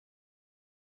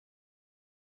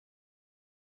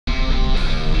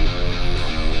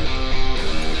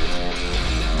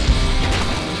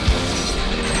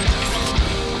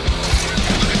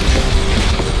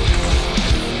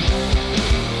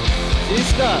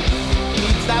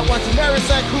takes that one to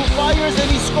Marušák, who fires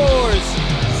and he scores.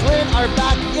 Zlín are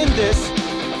back in this,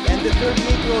 and the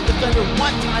 38-year-old defender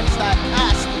one-times that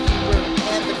past the keeper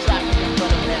and the traffic in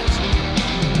front of net.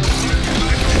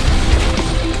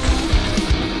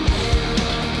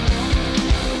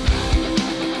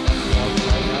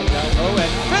 Oh,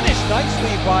 and finished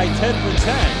nicely by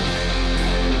Brithen.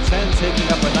 Brithen taking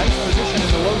up a nice position in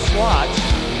the low slot.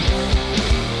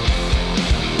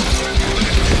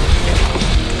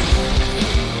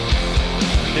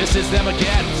 This is them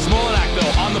again. Smoleňák,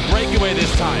 though, on the breakaway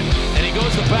this time. And he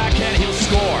goes to backhand, he'll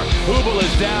score. Hubel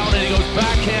is down, and he goes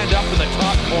backhand up in the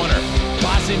top corner.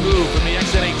 Classy move from the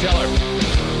ex-NHLer.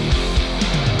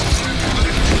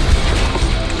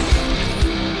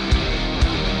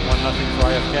 1-0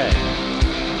 for IFK.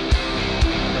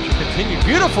 Pressure continued.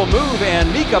 Beautiful move,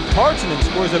 and Mika Partanen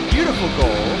scores a beautiful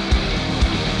goal.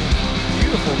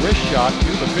 Beautiful wrist shot.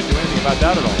 Hubel couldn't do anything about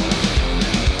that at all.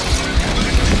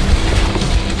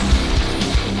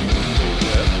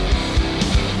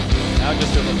 Now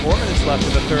just over 4 minutes left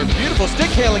in the third. Beautiful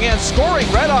stick handling and scoring.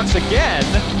 Reddox again.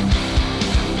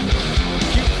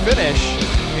 Cute finish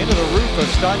into the roof of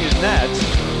Stanya's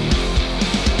net.